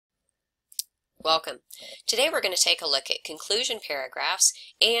Welcome. Today we're going to take a look at conclusion paragraphs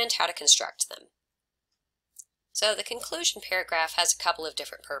and how to construct them. So the conclusion paragraph has a couple of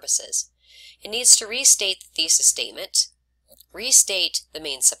different purposes. It needs to restate the thesis statement, restate the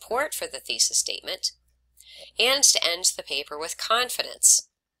main support for the thesis statement, and to end the paper with confidence.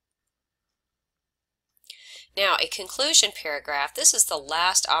 Now, a conclusion paragraph, this is the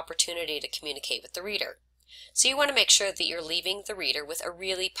last opportunity to communicate with the reader. So you want to make sure that you're leaving the reader with a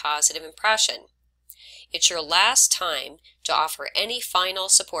really positive impression. It's your last time to offer any final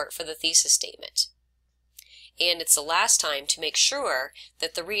support for the thesis statement. And it's the last time to make sure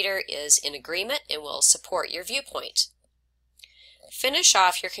that the reader is in agreement and will support your viewpoint. Finish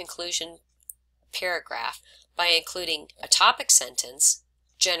off your conclusion paragraph by including a topic sentence,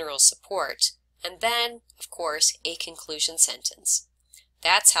 general support, and then, of course, a conclusion sentence.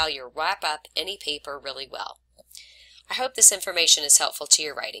 That's how you wrap up any paper really well. I hope this information is helpful to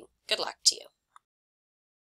your writing. Good luck to you.